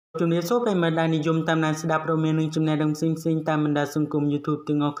ជំរាបសួរប្រិយមិត្តដែលនិយមតាមដានស្ដាប់ព័ត៌មាននិងចំណេះដឹងផ្សេងៗតាមបណ្ដាសង្គម YouTube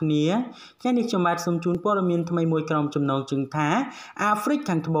ទាំងអស់គ្នាថ្ងៃនេះខ្ញុំបាទសូមជូនព័ត៌មានថ្មីមួយក្រុមចំណងជើងថាអាហ្វ្រិក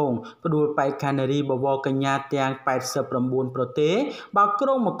ខាងត្បូងផ្ដួលបែកខានារីបវរកញ្ញាទាំង89ប្រទេសបើក្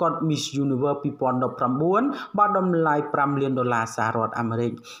រុងមកុដ Miss Universe 2019បាទតម្លៃ$5 លានសហរដ្ឋអាមេរិ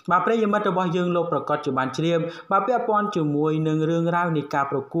កបាទប្រិយមិត្តរបស់យើងលោកប្រកាសជាបានជ្រាបបាទពាក់ព័ន្ធជាមួយនឹងរឿងរ៉ាវនៃការ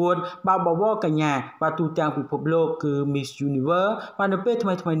ប្រកួតបាទបវរកញ្ញាបាទទូទាំងពិភពលោកគឺ Miss Universe បាទនៅពេលថ្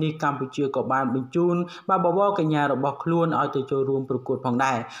មីៗនេះកម្ពុជាក៏បានបញ្ជូនបាទបវរកញ្ញារបស់ខ្លួនឲ្យទៅចូលរួមប្រកួតផង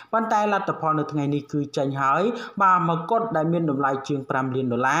ដែរប៉ុន្តែលទ្ធផលនៅថ្ងៃនេះគឺចេញហើយបាទមកុដដែលមានតម្លៃជាង$5 លាន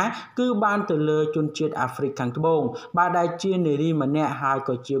គឺបានទៅលើជនជាតិអាហ្វ្រិកខាងត្បូងបាទដែលជានារីម្នាក់ហើយ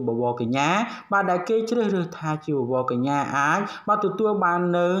ក៏ជាបវរកញ្ញាបាទដែលគេជ្រើសរើសថាជាបវរកញ្ញាអាចបាទទទួលបាន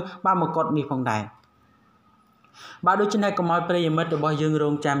នៅបាទមកុដនេះផងដែរបាទដូច្នេះកុំឲ្យប្រិយមិត្តរបស់យើងរ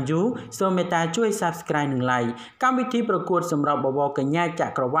ងចាំយូរសូមមេត្តាជួយ Subscribe និង Like កម្មវិធីប្រកួតសម្រាប់បវរកញ្ញាច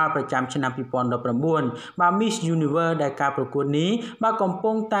ក្រវាឡប្រចាំឆ្នាំ2019បាទ Miss Universe ដែលការប្រកួតនេះបាទកំ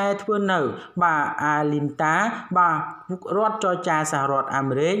ពុងតែធ្វើនៅបាទអាលីនតាបាទរដ្ឋចរចាសហរដ្ឋអា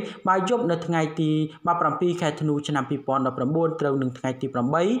មេរិកបាទយប់នៅថ្ងៃទី7ខែធ្នូឆ្នាំ2019ត្រូវនឹងថ្ងៃទី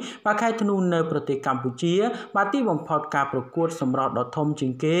8បាទខែធ្នូនៅប្រទេសកម្ពុជាបាទទីបំផុតការប្រកួតសម្រស់ដ៏ធំជា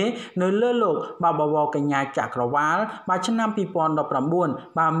ងគេនៅលើលោកបាទបវរកញ្ញាចក្រវាឡបាទឆ្នាំ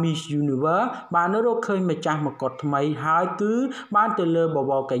2019បាទ Miss Universe បាទនៅរកឃើញម្ចាស់មកុដថ្មីហើយគឺបានទៅលើប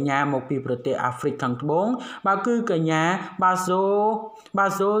វរកញ្ញាមកពីប្រទេសអាហ្វ្រិកខាងត្បូងបាទគឺកញ្ញាបាទ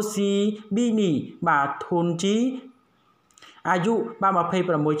សូស៊ីប៊ីនីបាទធុនជីអាយុបាទ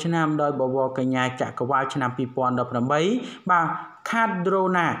26ឆ្នាំដោយបវរកញ្ញាចក្រវាឡឆ្នាំ2018បាទខាត់ដ្រូ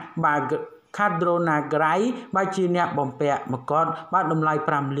ណាក្រៃបាទជាអ្នកបំពាក់មកុដបាទតម្លៃ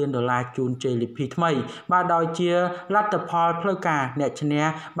$5 លានជូនជ័យលាភីថ្មីបាទដោយជាលទ្ធផលផ្លូវការអ្នកឈ្នះ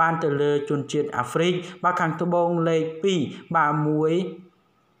បានទៅលើជនជាតិអាហ្វ្រិកបាទខាងត្បូងលេខ2បាទ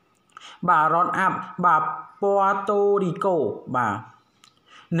1បាទរ៉នអាប់បាទប៉ូតូរីកូបាទ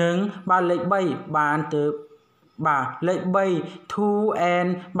និងបាទលេខ3បានទៅបាទលេខ3 2 and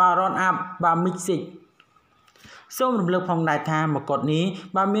បាទរ៉នអាប់បាទមិចស៊ីកសូមរំលឹកផងដែរថាមកុដនេះ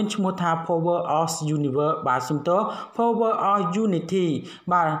បាទមានឈ្មោះថា Power of Universe បាទសំទោស Power of Unity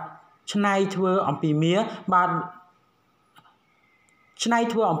បាទឆ្នៃធ្វើអំពីមាសបាទឆ្នៃ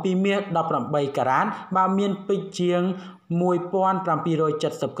ធ្វើអំពីមាស18ការ៉ាតបាទមានពេជ្រជាង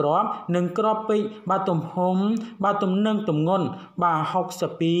1770គ្រាប់និងគ្រាប់ពេជ្របាទទំហំបាទទំនឹងទម្ងន់បាទ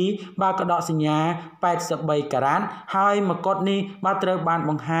62បាទក្តកសញ្ញា83ការ៉ាតហើយមកុដនេះបាទត្រូវបាន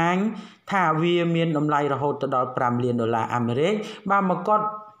បង្ហាញថាវាមានតម្លៃរហូតដល់$5 លានអាមេរិកបាទមកុដ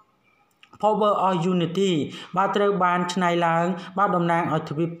Power of Unity បាទត្រូវបានឆ្នៃឡើងបាទតំណាងឲ្យ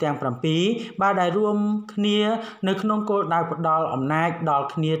ទ្វីបទាំង7បាទដែលរួមគ្នានៅក្នុងគោលដៅផ្ដល់អំណាចដល់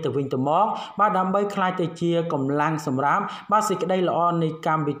គ្នាទៅវិញទៅមកបាទដើម្បីក្លាយទៅជាកម្លាំងសម្រាប់បាទសេចក្តីល្អនៃក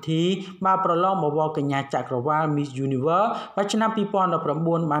ម្មវិធីបាទប្រឡងបវរកញ្ញាចក្រវាឡ Miss Universe បាទឆ្នាំ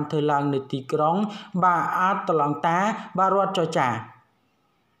2019បានធ្វើឡើងនៅទីក្រុងបាទអាត្លង់តាបាទរដ្ឋចរចា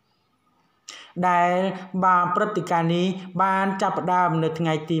ដែលបាទព្រឹត្តិការណ៍នេះបានចាប់ផ្ដើមនៅថ្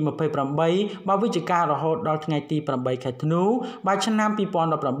ងៃទី28បាទវិច្ឆិការហូតដល់ថ្ងៃទី8ខែធ្នូបាទឆ្នាំ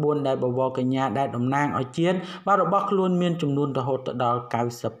2019ដែលបវរកញ្ញាដែលតំណាងឲ្យជាតិបាទរបស់ខ្លួនមានចំនួនរហូតដល់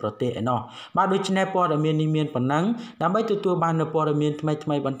90ប្រទេសឯណោះបាទដូច្នេះព័ត៌មាននេះមានប៉ុណ្ណឹងដើម្បីទទួលបាននូវព័ត៌មានថ្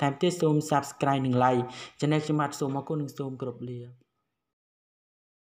មីបន្ថែមទៀតសូម Subscribe និង Like ចំណែកខ្ញុំបាទសូមអរគុណនិងសូមគោរពលា